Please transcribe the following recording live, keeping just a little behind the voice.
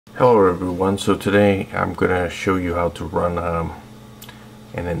Hello everyone, so today I'm going to show you how to run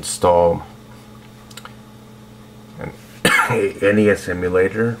and install an NES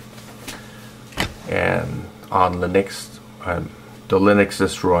emulator and on Linux. The Linux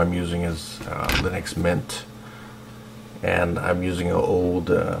distro I'm using is Linux Mint, and I'm using an old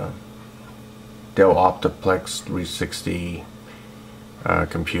Dell Optiplex 360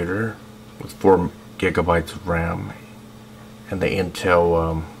 computer with 4 gigabytes of RAM and the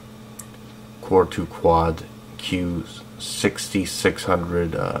Intel Core 2 Quad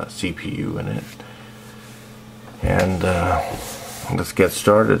Q6600 CPU in it. And let's get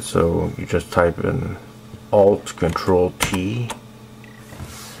started. So you just type in Alt Control T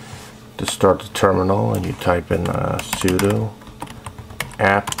to start the terminal, and you type in sudo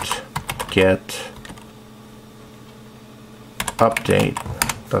apt get update.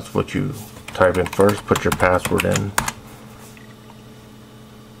 That's what you type in first. Put your password in.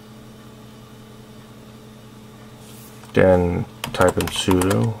 Then type in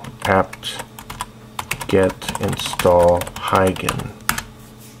sudo apt get install Higan.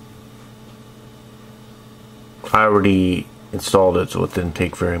 I already installed it, so it didn't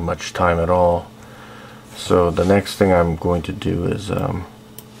take very much time at all. So the next thing I'm going to do is go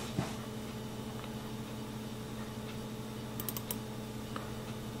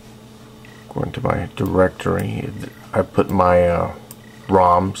into my directory. I put my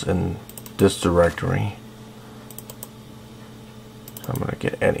ROMs in this directory. I'm going to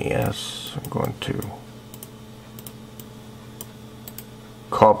get NES. I'm going to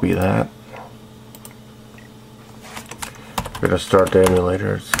copy that. I'm going to start the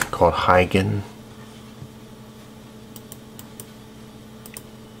emulator. It's called Higan.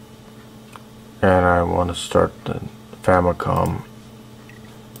 And I want to start the Famicom.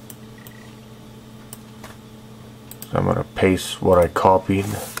 So I'm going to paste what I copied.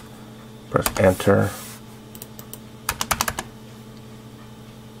 Press enter.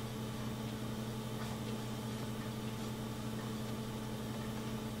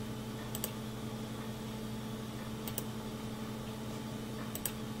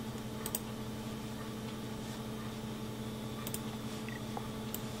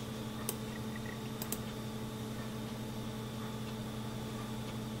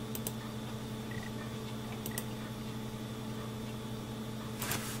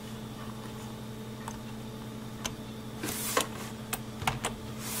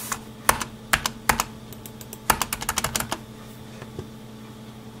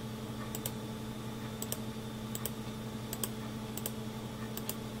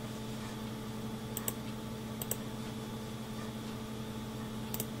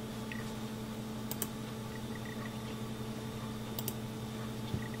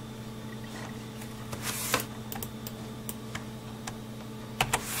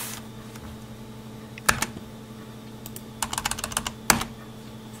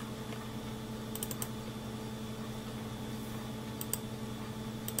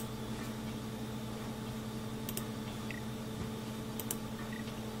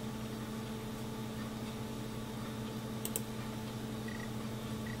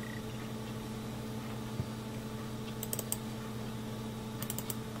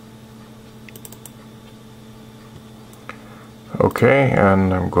 Okay,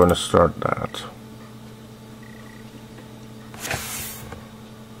 and I'm going to start that.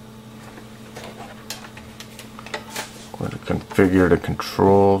 I'm going to configure the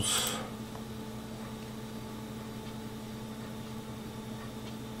controls.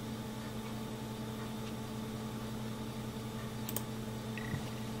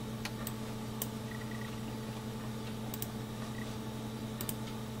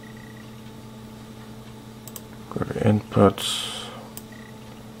 Go to inputs.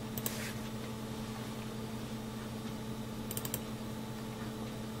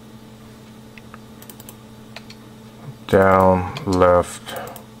 Down, left,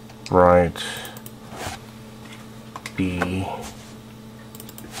 right, B,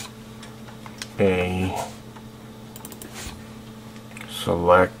 A,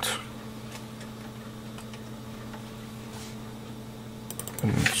 select,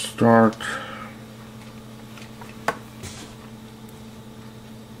 and start.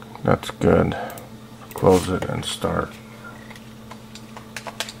 That's good. Close it and start.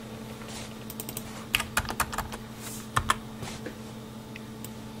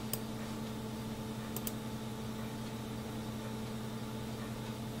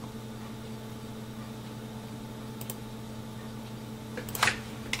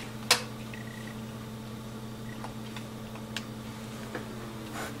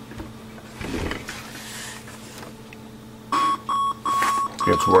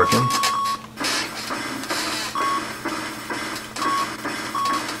 Get it's working.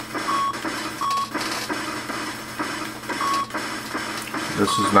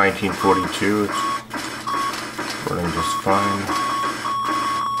 This is 1942. It's running just fine.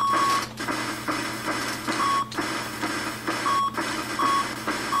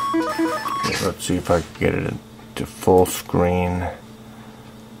 Okay, let's see if I can get it to full screen.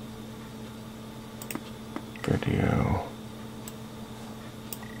 Video.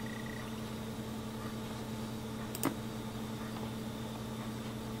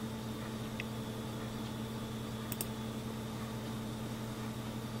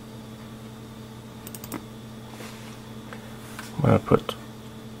 I'm going to put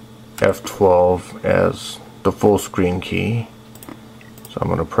F12 as the full screen key. So I'm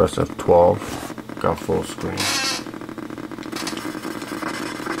going to press F12, got full screen.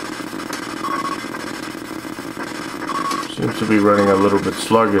 Seems to be running a little bit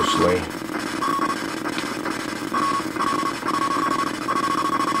sluggishly.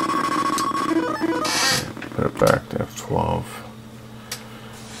 Put it back to F12.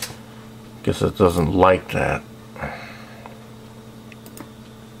 Guess it doesn't like that.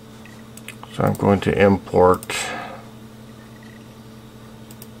 So I'm going to import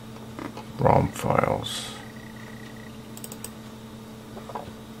ROM files.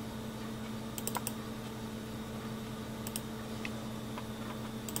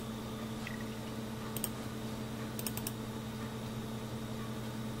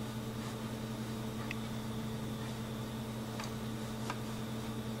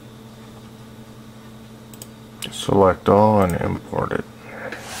 Select all and import it.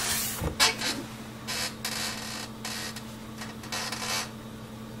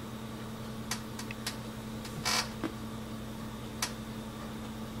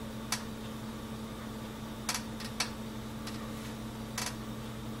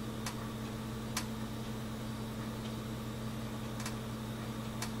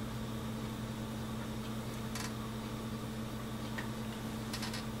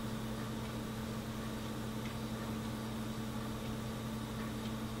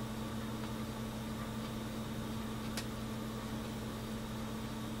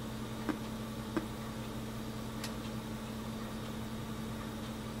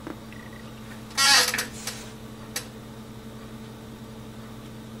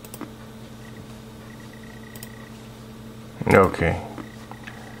 Okay,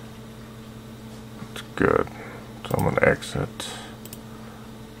 that's good. So I'm going to exit,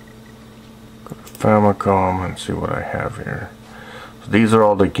 go to Famicom and see what I have here. So these are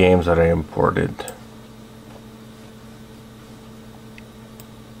all the games that I imported.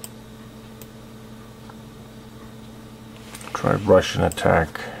 Try Russian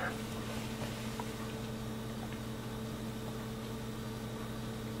Attack.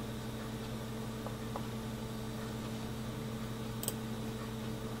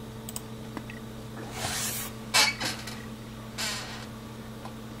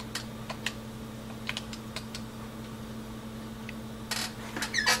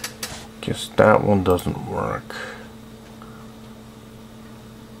 Guess that one doesn't work.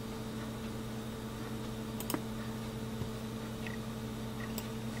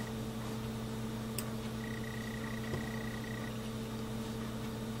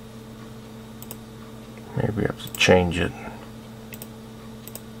 Maybe I have to change it.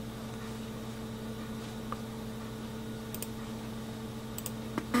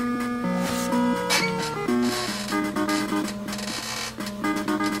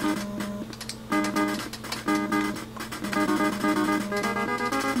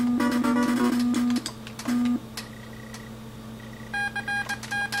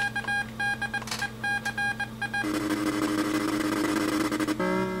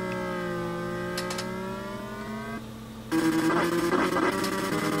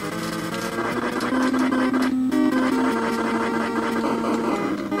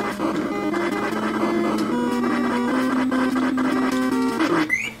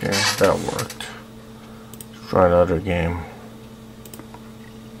 That worked. Let's try another game.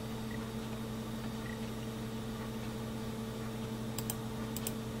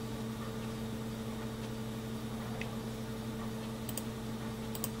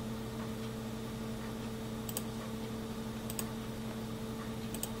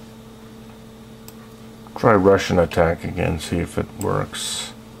 Try Russian Attack again, see if it works.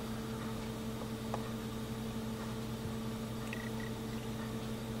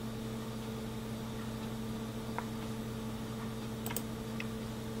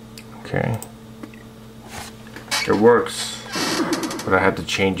 Okay, it works, but I had to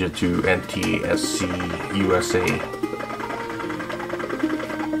change it to NTSC USA.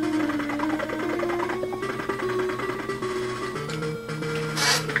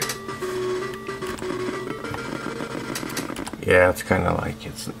 Yeah, it's kind of like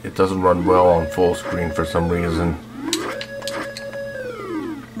it doesn't run well on full screen for some reason.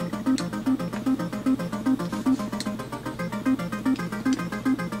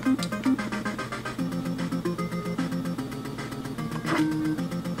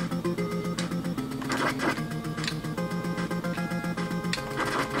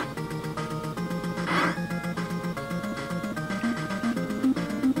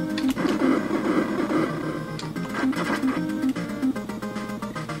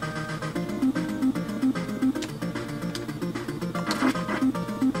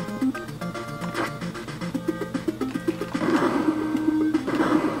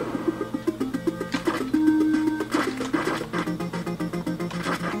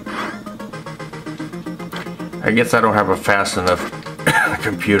 I guess I don't have a fast enough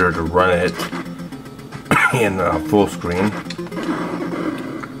computer to run it in full screen.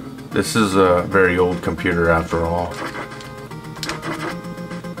 This is a very old computer after all.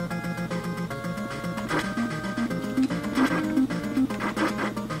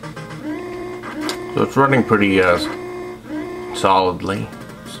 So it's running pretty solidly.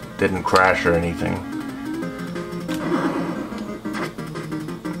 Didn't crash or anything.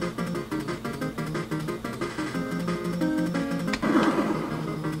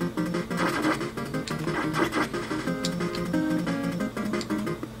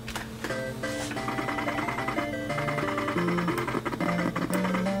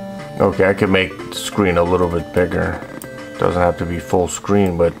 Okay, I can make the screen a little bit bigger. Doesn't have to be full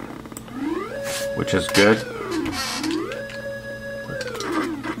screen, but which is good.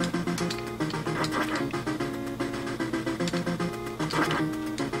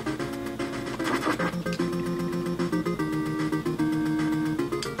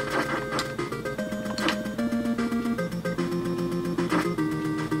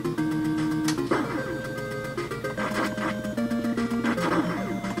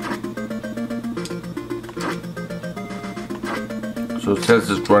 So it says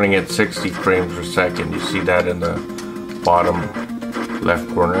it's running at 60 frames per second. You see that in the bottom left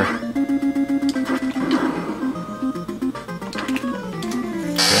corner.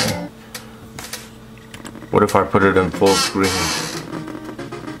 Okay. What if I put it in full screen?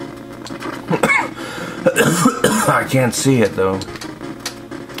 I can't see it though.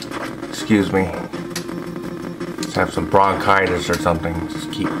 Excuse me. Just have some bronchitis or something.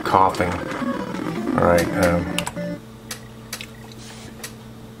 Just keep coughing. Alright,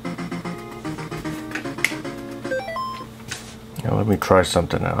 now let me try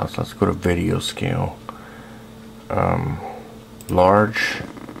something else. Let's go to video scale. Large.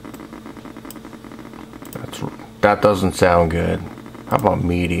 That doesn't sound good. How about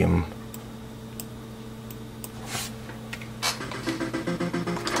medium?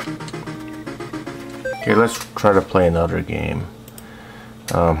 Okay, let's try to play another game.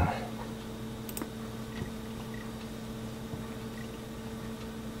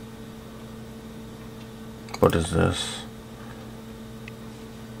 What is this?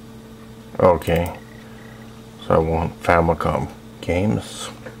 Okay, so I want Famicom games.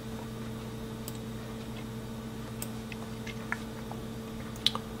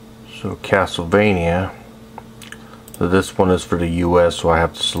 So Castlevania. So this one is for the US, so I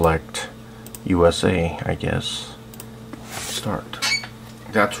have to select USA, I guess. Start.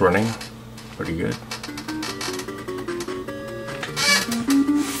 That's running pretty good.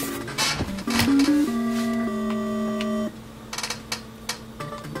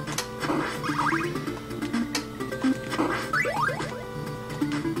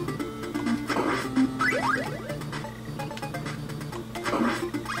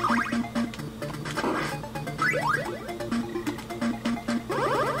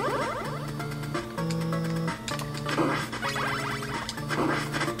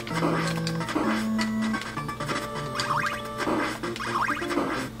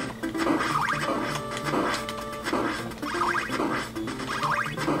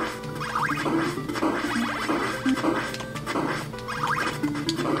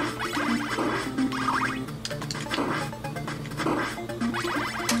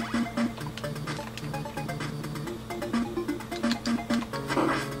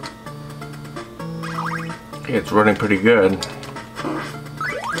 It's running pretty good.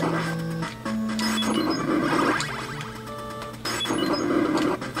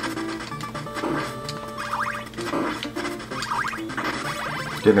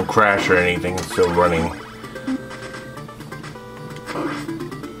 Didn't crash or anything, it's still running.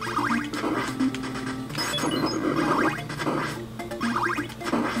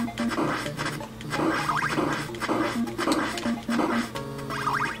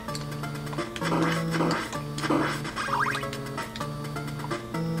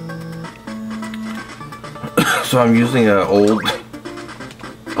 So I'm using an old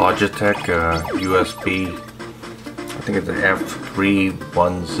Logitech USB. I think it's an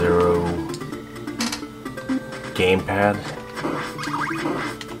F310 gamepad.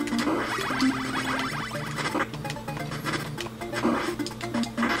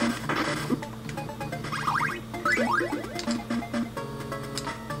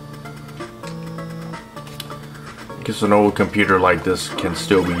 I guess an old computer like this can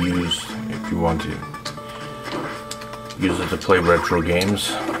still be used if you want to use it to play retro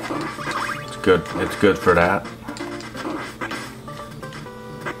games. It's good. It's good for that.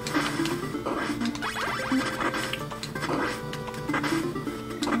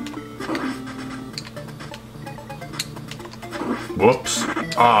 Whoops.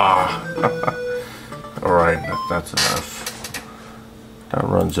 Ah. Alright, that's enough. That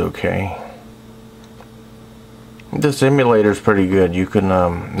runs okay. This emulator is pretty good. You can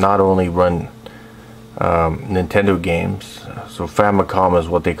not only run Nintendo games. So Famicom is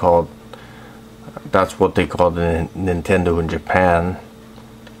what they call. That's what they call the Nintendo in Japan.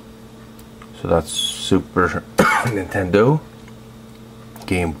 So that's Super Nintendo,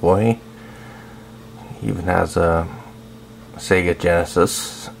 Game Boy. Even has a Sega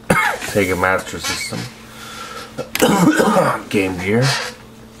Genesis, Sega Master System, Game Gear,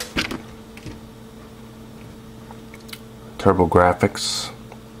 Turbo Graphics.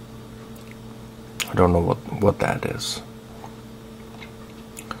 I don't know what that is.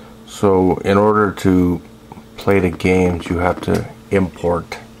 So in order to play the games, you have to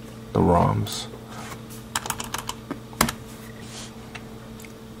import the ROMs.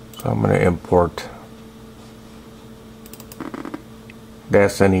 So I'm going to import the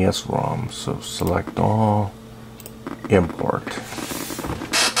SNES ROM. So select all, import.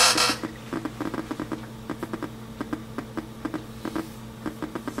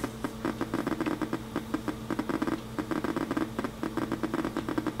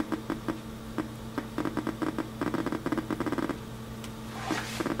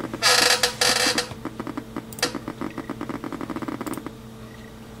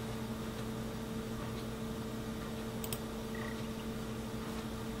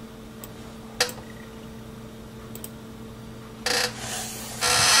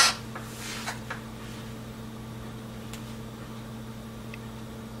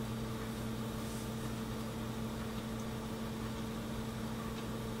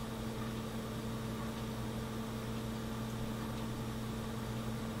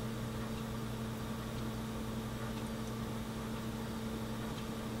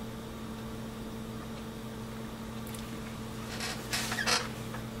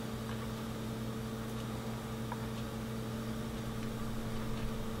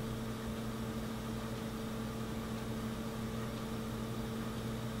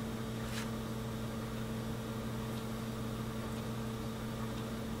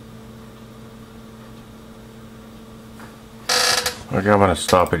 Okay, I'm gonna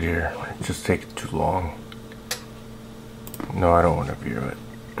stop it here. It just takes too long. No, I don't want to view it.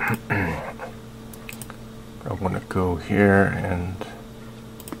 I want to go here and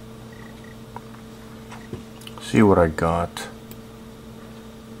see what I got.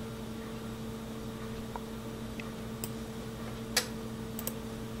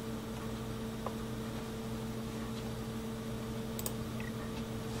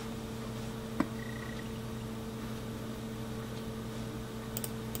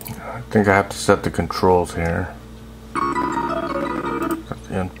 I think I have to set the controls here. Set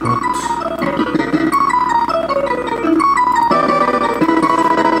the inputs.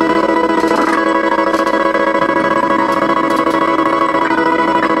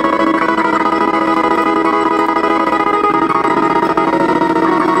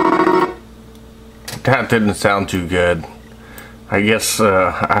 That didn't sound too good. I guess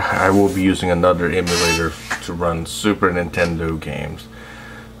I will be using another emulator to run Super Nintendo games.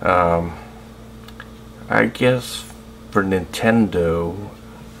 I guess for Nintendo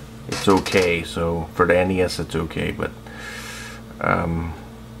it's okay, so for the NES it's okay, but I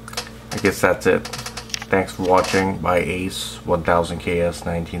guess that's it. Thanks for watching. By Ace 1000KS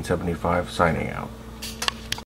 1975 signing out.